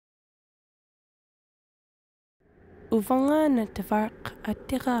Uvanga na tavark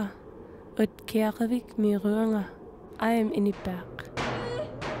atira. Ut kiaravik miruanga. I am Inuit.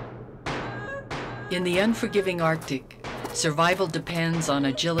 In the unforgiving Arctic, survival depends on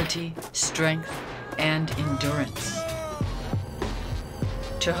agility, strength, and endurance.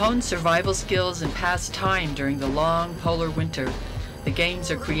 To hone survival skills and pass time during the long polar winter, the games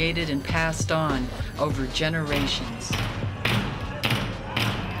are created and passed on over generations.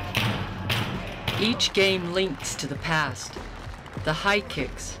 Each game links to the past. The high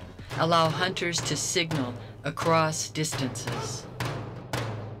kicks allow hunters to signal across distances.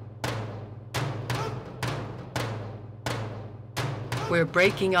 Where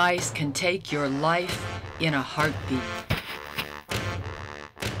breaking ice can take your life in a heartbeat.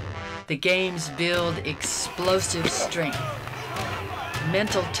 The games build explosive strength,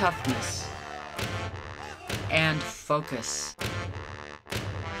 mental toughness, and focus.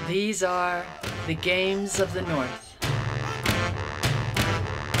 These are the Games of the North.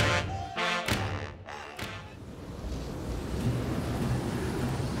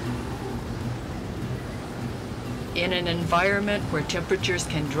 In an environment where temperatures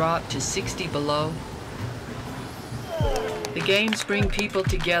can drop to 60 below, the games bring people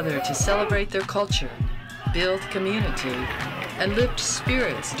together to celebrate their culture, build community, and lift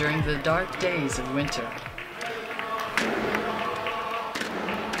spirits during the dark days of winter.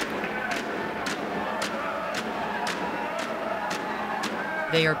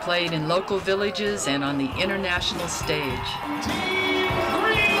 They are played in local villages and on the international stage.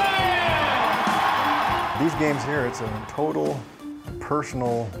 These games here, it's a total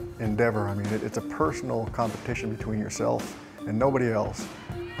personal endeavor. I mean, it's a personal competition between yourself and nobody else.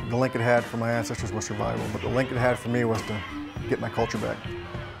 The link it had for my ancestors was survival, but the link it had for me was to get my culture back.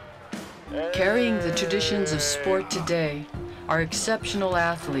 Carrying the traditions of sport today are exceptional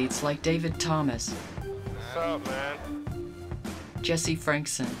athletes like David Thomas, What's up, man? Jesse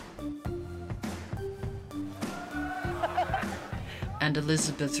Frankson, and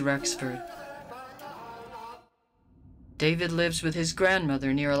Elizabeth Rexford. David lives with his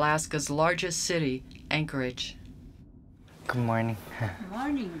grandmother near Alaska's largest city, Anchorage. Good morning. Good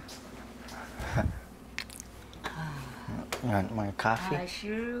morning. You want more coffee? I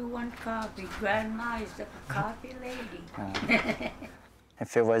sure want coffee. Grandma is the coffee lady.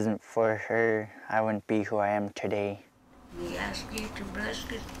 If it wasn't for her, I wouldn't be who I am today. We ask you to bless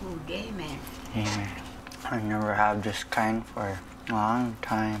this food, amen. Yeah. I never have this kind for a long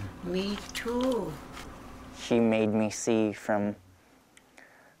time. Me too. She made me see from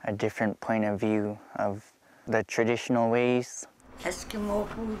a different point of view of the traditional ways. Eskimo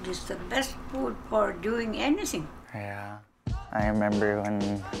food is the best food for doing anything. Yeah. I remember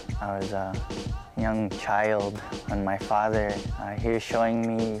when I was a young child, when my father, he was showing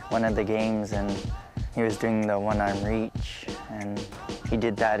me one of the games and he was doing the one-arm reach, and he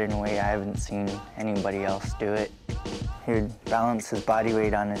did that in a way I haven't seen anybody else do it. He would balance his body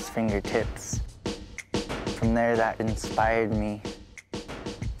weight on his fingertips. From there, that inspired me.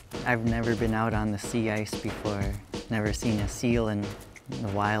 I've never been out on the sea ice before, never seen a seal in the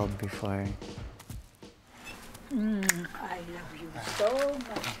wild before. I love you so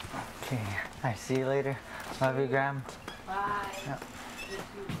much. Okay, I see you later. Love you, Graham. Bye. Yep.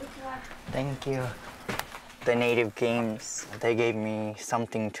 Thank you. The Native Games, they gave me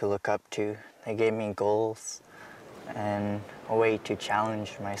something to look up to. They gave me goals and a way to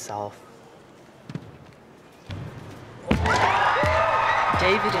challenge myself.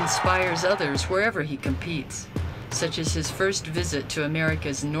 David inspires others wherever he competes, such as his first visit to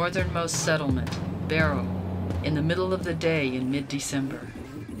America's northernmost settlement, Barrow, in the middle of the day in mid-December.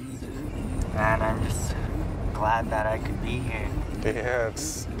 And I'm just glad that I could be here. Yeah,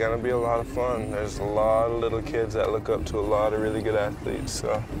 it's gonna be a lot of fun. There's a lot of little kids that look up to a lot of really good athletes,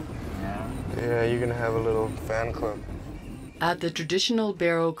 so yeah, you're gonna have a little fan club. At the traditional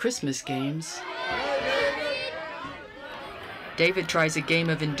Barrow Christmas games, David tries a game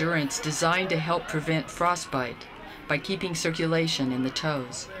of endurance designed to help prevent frostbite by keeping circulation in the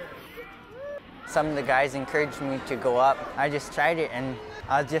toes. Some of the guys encouraged me to go up. I just tried it and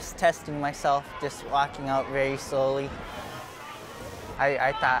I was just testing myself, just walking out very slowly.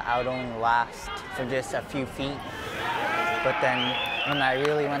 I thought I would only last for just a few feet, but then when I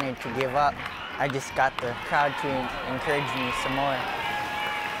really wanted to give up, I just got the crowd to encourage me some more.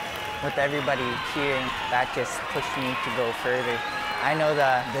 With everybody cheering, that just pushed me to go further. I know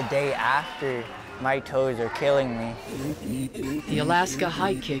the day after, my toes are killing me. The Alaska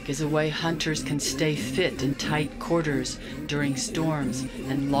high kick is a way hunters can stay fit in tight quarters during storms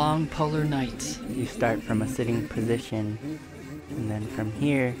and long polar nights. You start from a sitting position, and then from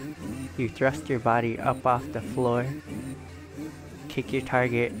here, You thrust your body up off the floor, kick your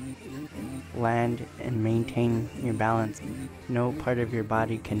target, land, and maintain your balance. No part of your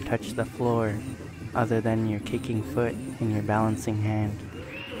body can touch the floor other than your kicking foot and your balancing hand.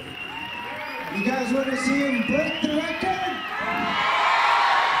 You guys want to see him break the record?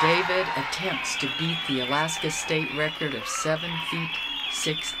 David attempts to beat the Alaska state record of 7 feet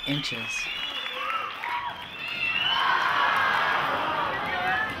 6 inches.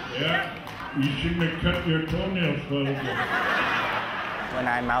 Yeah, you shouldn't have cut your toenails, little bit. When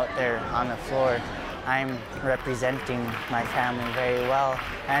I'm out there on the floor, I'm representing my family very well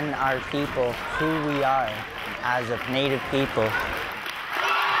and our people, who we are as a Native people.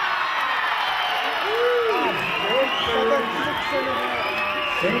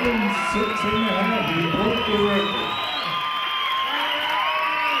 7, 6 1/2, you broke the record.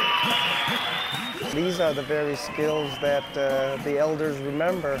 These are the very skills that the elders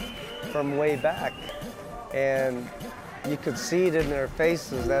remember from way back. And you could see it in their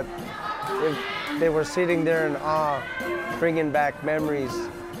faces that they were sitting there in awe, bringing back memories.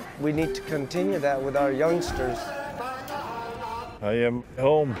 We need to continue that with our youngsters. I am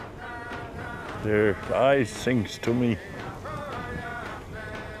home. Their eyes sings to me.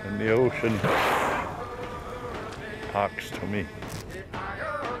 And the ocean talks to me.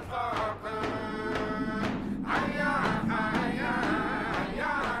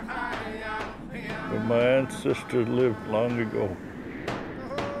 But my ancestors lived long ago.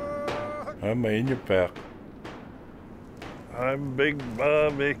 I'm an Inuit. I'm Big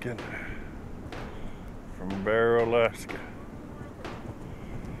Bob Aiken from Barrow, Alaska,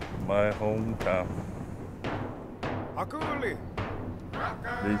 my hometown.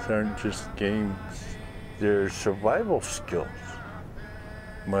 These aren't just games, they're survival skills.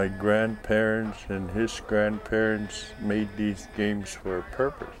 My grandparents and his grandparents made these games for a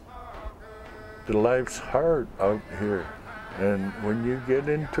purpose. The life's hard out here, and when you get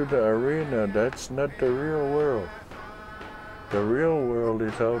into the arena, that's not the real world. The real world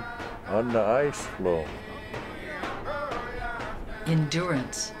is out on the ice floe.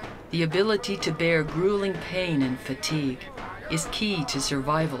 Endurance, the ability to bear grueling pain and fatigue, is key to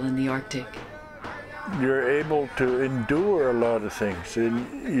survival in the Arctic. You're able to endure a lot of things, and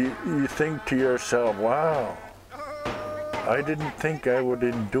you think to yourself, wow, I didn't think I would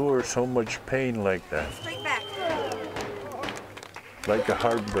endure so much pain like that. Straight back. Like a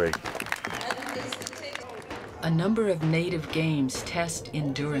heartbreak. A number of native games test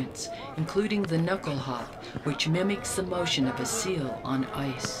endurance, including the knuckle hop, which mimics the motion of a seal on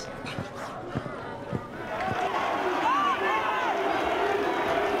ice.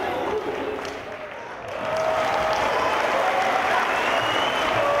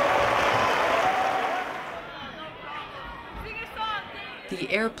 The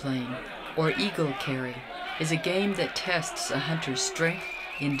airplane, or eagle carry, is a game that tests a hunter's strength,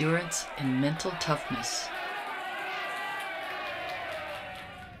 endurance, and mental toughness.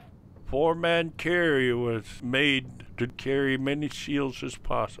 A 4-man carry was made to carry many seals as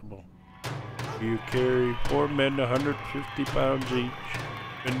possible. You carry 4 men 150 pounds each,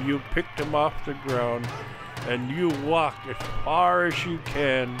 and you pick them off the ground, and you walk as far as you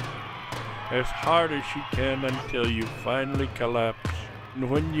can, as hard as you can, until you finally collapse. And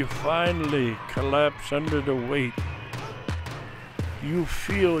when you finally collapse under the weight, you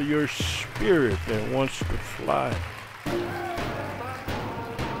feel your spirit that wants to fly.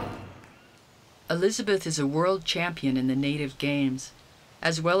 Elizabeth is a world champion in the native games,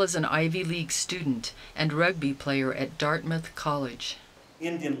 as well as an Ivy League student and rugby player at Dartmouth College.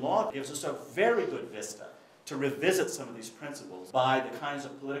 Indian law gives us a very good vista to revisit some of these principles by the kinds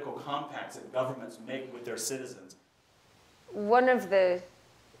of political compacts that governments make with their citizens. One of the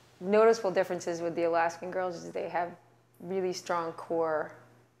noticeable differences with the Alaskan girls is they have really strong core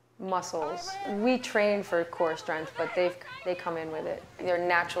muscles. We train for core strength, but they come in with it. Their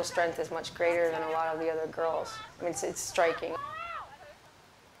natural strength is much greater than a lot of the other girls. I mean, it's striking.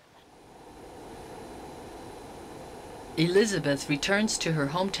 Elizabeth returns to her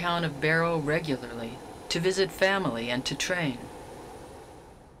hometown of Barrow regularly to visit family and to train.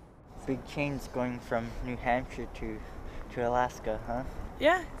 Big change going from New Hampshire to Alaska, huh?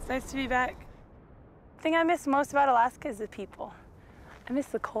 Yeah, it's nice to be back. The thing I miss most about Alaska is the people. I miss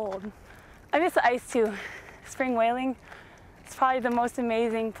the cold. I miss the ice too. Spring whaling, it's probably the most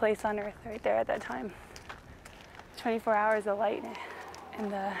amazing place on earth right there at that time. 24 hours of light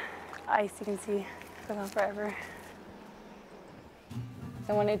and the ice you can see goes on forever.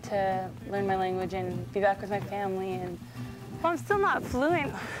 I wanted to learn my language and be back with my family. And well, I'm still not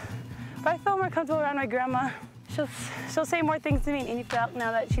fluent, but I felt more comfortable around my grandma. She'll say more things to me in Inuit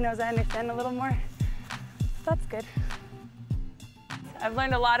now that she knows I understand a little more. So that's good. I've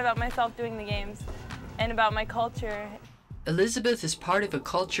learned a lot about myself doing the games and about my culture. Elizabeth is part of a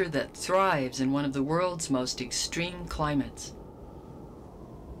culture that thrives in one of the world's most extreme climates.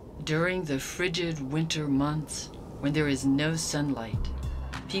 During the frigid winter months, when there is no sunlight,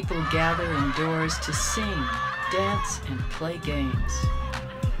 people gather indoors to sing, dance, and play games.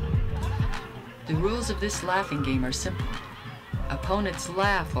 The rules of this laughing game are simple. Opponents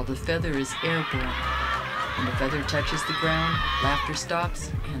laugh while the feather is airborne. When the feather touches the ground, laughter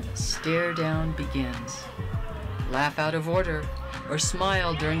stops and the stare down begins. Laugh out of order or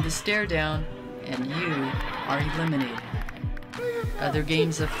smile during the stare down and you are eliminated. Other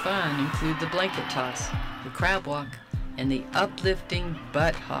games of fun include the blanket toss, the crab walk, and the uplifting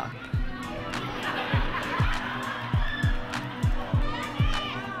butt hop.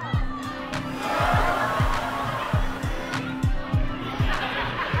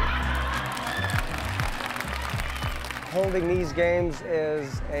 Holding these games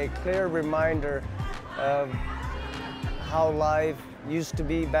is a clear reminder of how life used to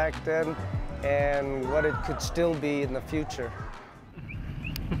be back then and what it could still be in the future.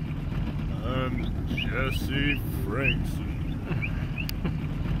 I'm Jesse Frankson,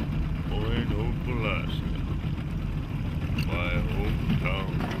 Point Alaska, my hometown.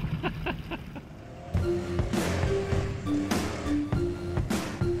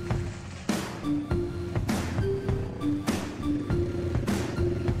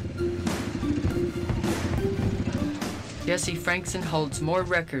 Jesse Frankson holds more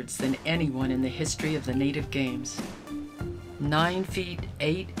records than anyone in the history of the native games. 9 feet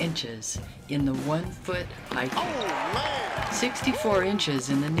 8 inches in the 1 foot high kick. 64 inches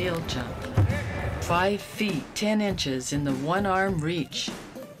in the kneel jump. 5 feet 10 inches in the 1-arm reach.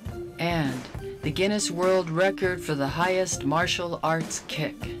 And the Guinness World Record for the highest martial arts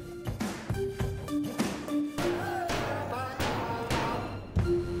kick.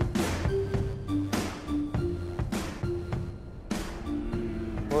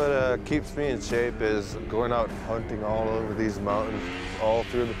 What keeps me in shape is going out hunting all over these mountains, all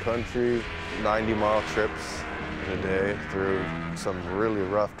through the country, 90-mile trips in a day through some really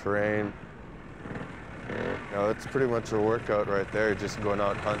rough terrain. You know, it's pretty much a workout right there, just going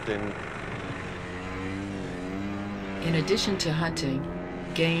out hunting. In addition to hunting,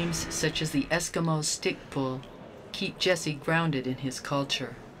 games such as the Eskimo stick pull keep Jesse grounded in his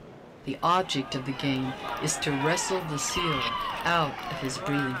culture. The object of the game is to wrestle the seal out of his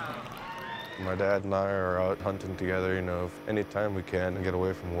breathing hole. My dad and I are out hunting together, you know, anytime we can to get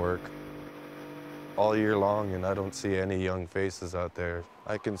away from work. All year long, and I don't see any young faces out there.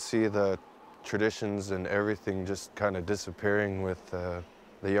 I can see the traditions and everything just kind of disappearing with the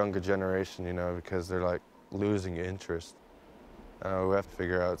younger generation, you know, because they're like losing interest. We have to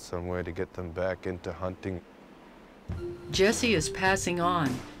figure out some way to get them back into hunting. Jesse is passing on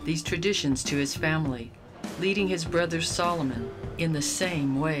these traditions to his family, leading his brother Solomon in the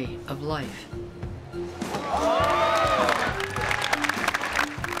same way of life.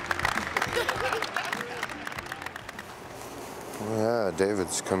 Yeah,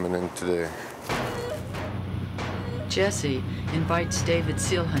 David's coming in today. Jesse invites David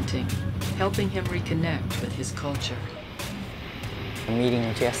seal hunting, helping him reconnect with his culture.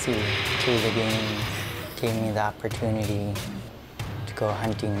 Meeting Jesse through the game gave me the opportunity to go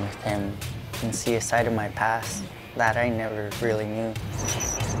hunting with him and see a side of my past that I never really knew.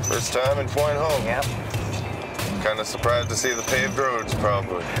 First time in Point Home. Yep. Kind of surprised to see the paved roads,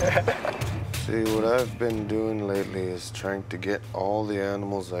 probably. See, what I've been doing lately is trying to get all the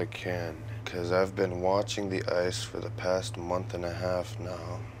animals I can, because I've been watching the ice for the past month and a half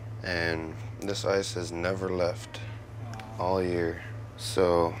now, and this ice has never left all year.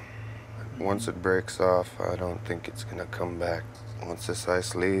 So once it breaks off, I don't think it's gonna come back. Once this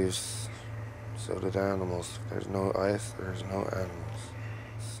ice leaves, so do the animals. If there's no ice, there's no animals.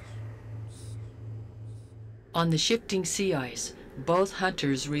 On the shifting sea ice, both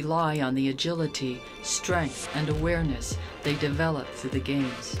hunters rely on the agility, strength, and awareness they develop through the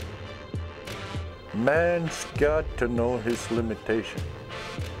games. Man's got to know his limitation.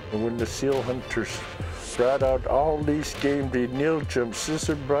 And when the seal hunters brought out all these games, the kneel jump,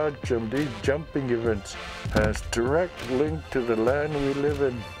 scissor broad jump, these jumping events, has direct link to the land we live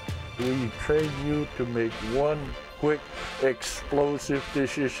in. We train you to make one quick, explosive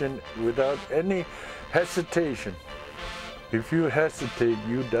decision without any hesitation. If you hesitate,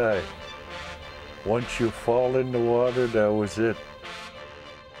 you die. Once you fall in the water, that was it.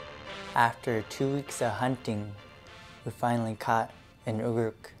 After 2 weeks of hunting, we finally caught an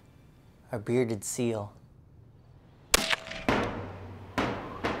uruk, a bearded seal.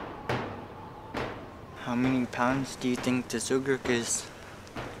 How many pounds do you think the Sugruk is?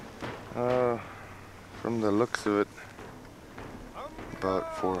 From the looks of it,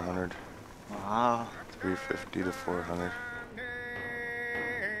 about 400. Wow. 350 to 400.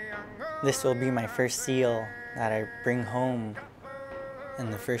 This will be my first seal that I bring home,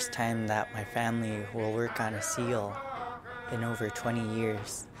 and the first time that my family will work on a seal in over 20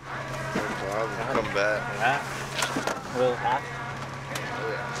 years. Bob, come back. Yeah. Will have. Oh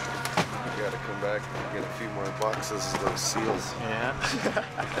yeah. You gotta come back and get a few more boxes of those seals. Yeah.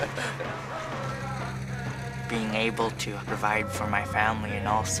 Being able to provide for my family and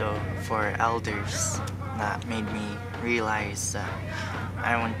also for elders, that made me realize that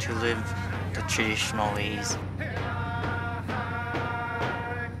I want to live the traditional ways.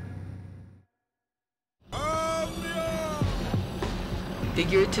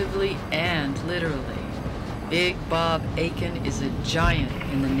 Figuratively and literally, Big Bob Aiken is a giant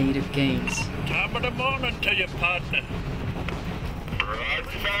in the native games. Top of the morning to you, partner.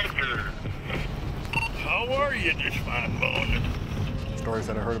 How are you this fine morning? Stories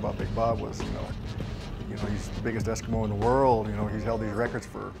that I heard about Big Bob was, he's the biggest Eskimo in the world. He's held these records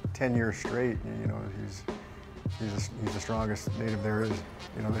for 10 years straight. He's the strongest native there is.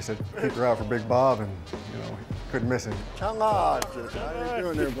 They said keep her out for Big Bob, and couldn't miss him. Come on, how you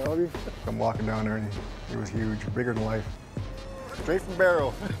doing there, Bobby? I'm walking down there, and he was huge, bigger than life. Straight from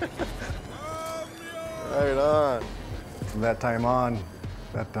barrel. Right on. From that time on,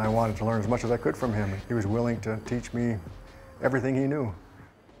 I wanted to learn as much as I could from him. He was willing to teach me everything he knew.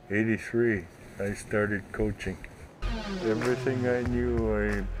 83, I started coaching. Everything I knew,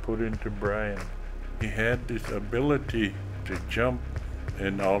 I put into Brian. He had this ability to jump,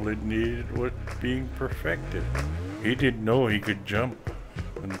 and all it needed was being perfected. He didn't know he could jump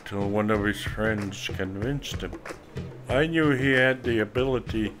until one of his friends convinced him. I knew he had the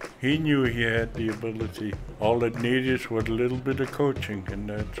ability. He knew he had the ability. All it needed was a little bit of coaching, and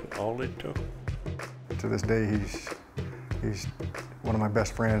that's all it took. To this day, he's one of my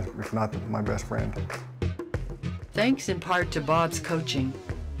best friends, if not my best friend. Thanks in part to Bob's coaching,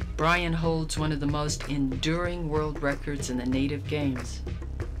 Brian holds one of the most enduring world records in the native games.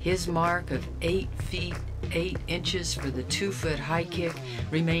 His mark of 8 feet 8 inches for the 2-foot high kick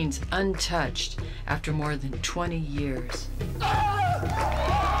remains untouched after more than 20 years.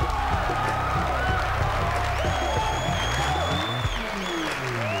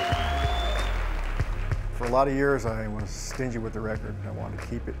 For a lot of years, I was stingy with the record. I wanted to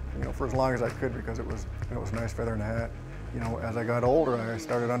keep it, for as long as I could, because it was a nice feather in the hat. As I got older, I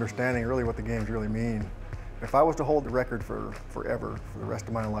started understanding really what the games really mean. If I was to hold the record forever, for the rest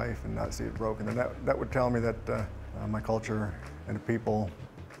of my life, and not see it broken, then that would tell me that my culture and the people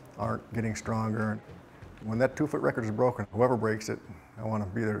aren't getting stronger. When that 2-foot record is broken, whoever breaks it, I want to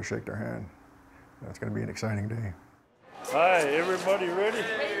be there to shake their hand. It's going to be an exciting day. Hi, everybody ready?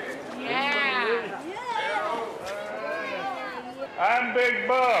 Yeah. I'm Big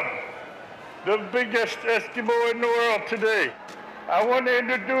Bob, the biggest Eskimo in the world today. I want to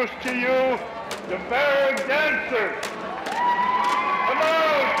introduce to you the Barrow Dancers. Come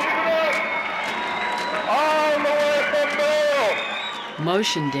on, keep it up! All the way from Barrow!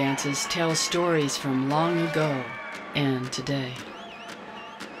 Motion dances tell stories from long ago and today.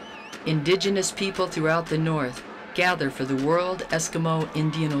 Indigenous people throughout the North gather for the World Eskimo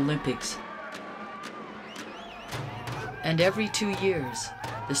Indian Olympics. And every 2 years,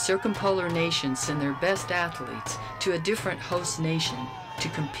 the circumpolar nations send their best athletes to a different host nation to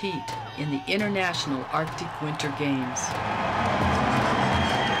compete in the International Arctic Winter Games.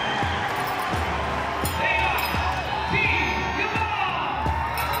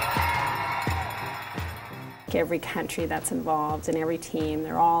 Every country that's involved and every team,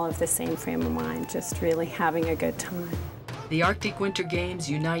 they're all of the same frame of mind, just really having a good time. The Arctic Winter Games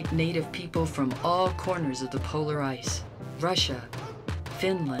unite native people from all corners of the polar ice. Russia,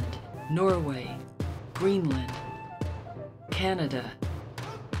 Finland, Norway, Greenland, Canada,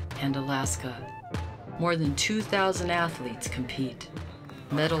 and Alaska. More than 2,000 athletes compete.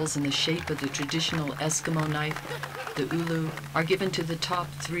 Medals in the shape of the traditional Eskimo knife, the ulu, are given to the top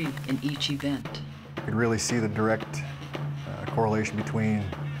 3 in each event. You could really see the direct correlation between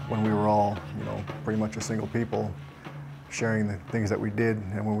when we were all, pretty much a single people, sharing the things that we did,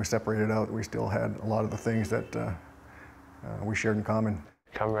 and when we separated out, we still had a lot of the things that we shared in common.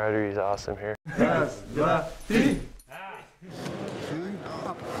 Camaraderie is awesome here. A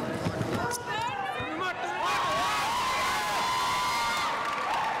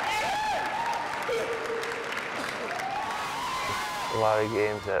lot of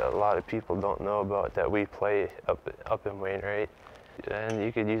games that a lot of people don't know about that we play up in Wainwright, and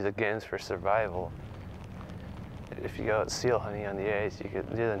you could use the games for survival. if you go out seal hunting on the ice, you could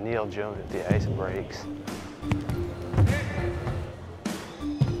do the kneel jump if the ice breaks.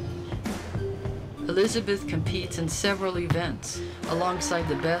 Elizabeth competes in several events alongside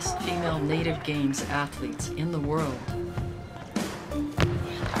the best female native games athletes in the world.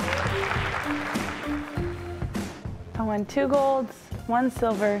 I won 2 golds, 1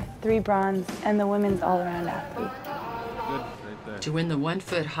 silver, 3 bronze, and the women's all-around athlete. Good, right there. To win the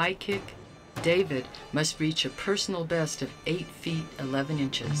 1-foot high kick, David must reach a personal best of 8 feet 11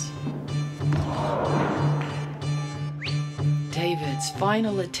 inches. David's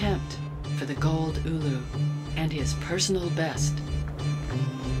final attempt for the gold ulu and his personal best.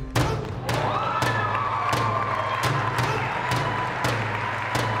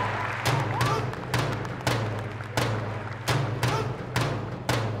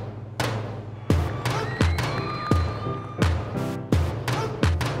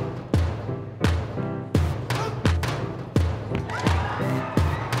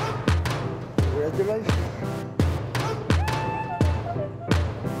 Congratulations.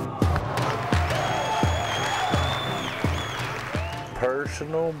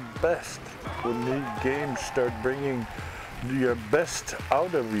 Personal best. When these games start bringing your best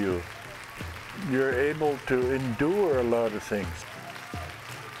out of you, you're able to endure a lot of things.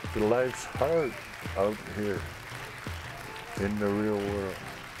 Life's hard out here in the real world.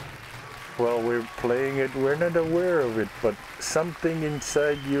 While we're playing it, we're not aware of it, but something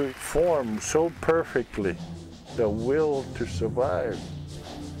inside you forms so perfectly, the will to survive.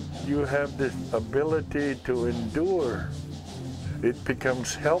 You have this ability to endure. It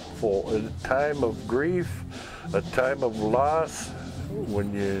becomes helpful at a time of grief, a time of loss.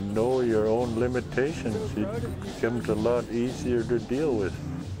 When you know your own limitations, it becomes a lot easier to deal with.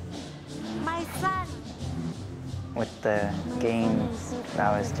 My son. With the games,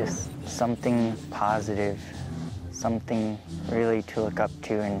 that was just something positive, something really to look up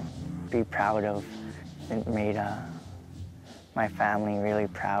to and be proud of. It made my family really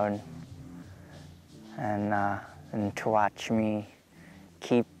proud, and to watch me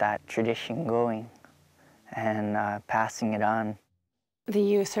keep that tradition going and passing it on. The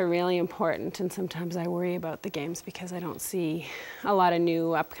youth are really important, and sometimes I worry about the games because I don't see a lot of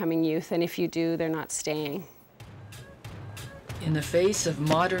new upcoming youth, and if you do, they're not staying. In the face of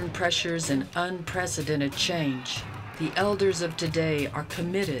modern pressures and unprecedented change, the elders of today are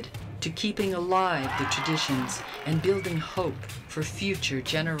committed to keeping alive the traditions and building hope for future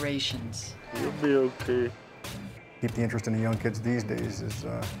generations. You'll be okay. Keep the interest in the young kids these days is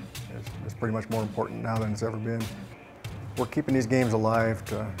pretty much more important now than it's ever been. We're keeping these games alive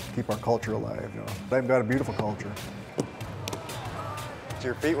to keep our culture alive. You know. They've got a beautiful culture. So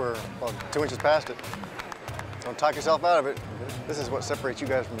your feet were about 2 inches past it. Don't talk yourself out of it. This is what separates you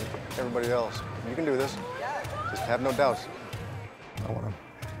guys from everybody else. You can do this. Just have no doubts. I want to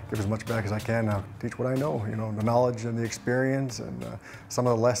give as much back as I can now. Teach what I know. You know, the knowledge and the experience and some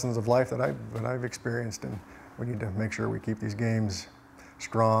of the lessons of life that I've experienced. And we need to make sure we keep these games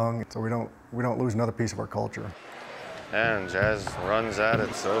strong so we don't lose another piece of our culture. And Jazz runs at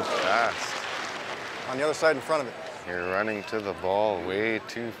it so fast. On the other side in front of it. You're running to the ball way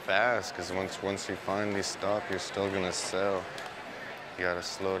too fast, because once you finally stop, you're still gonna sell. You gotta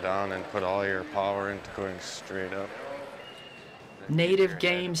slow down and put all your power into going straight up. Native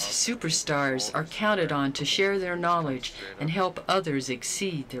Games superstars are counted on to share their knowledge and help others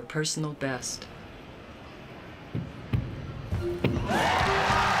exceed their personal best. You're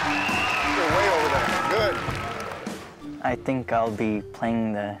way over there. Good. I think I'll be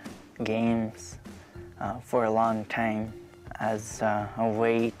playing the games for a long time as a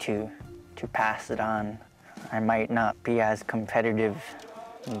way to pass it on. I might not be as competitive,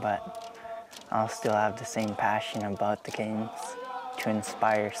 but I'll still have the same passion about the games to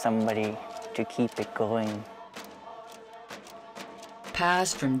inspire somebody to keep it going.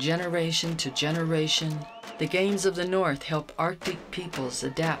 Passed from generation to generation, the Games of the North help Arctic peoples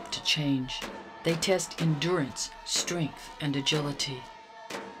adapt to change. They test endurance, strength, and agility.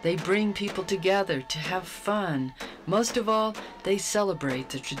 They bring people together to have fun. Most of all, they celebrate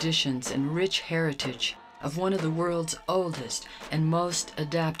the traditions and rich heritage of one of the world's oldest and most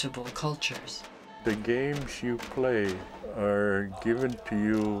adaptable cultures. The games you play are given to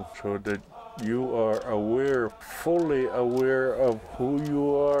you so that you are aware, fully aware of who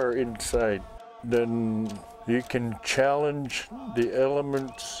you are inside. Then you can challenge the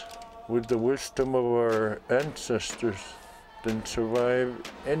elements with the wisdom of our ancestors, then survive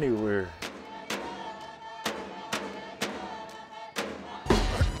anywhere.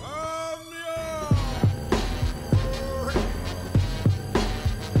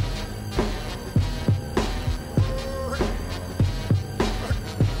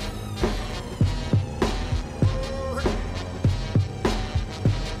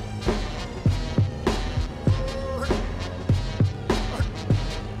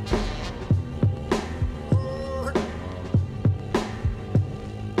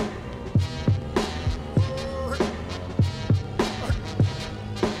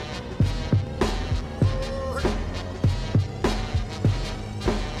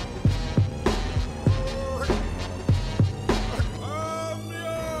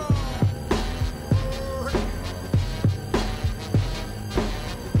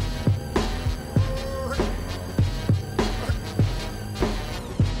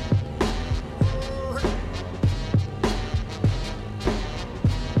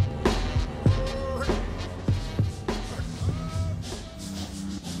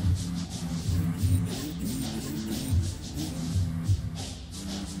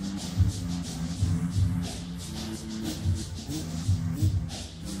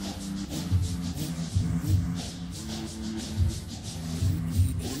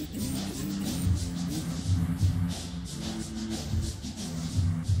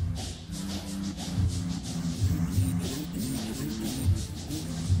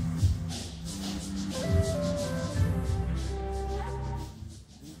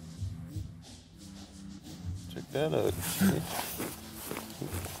 that out.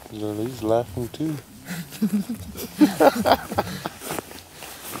 He's laughing too.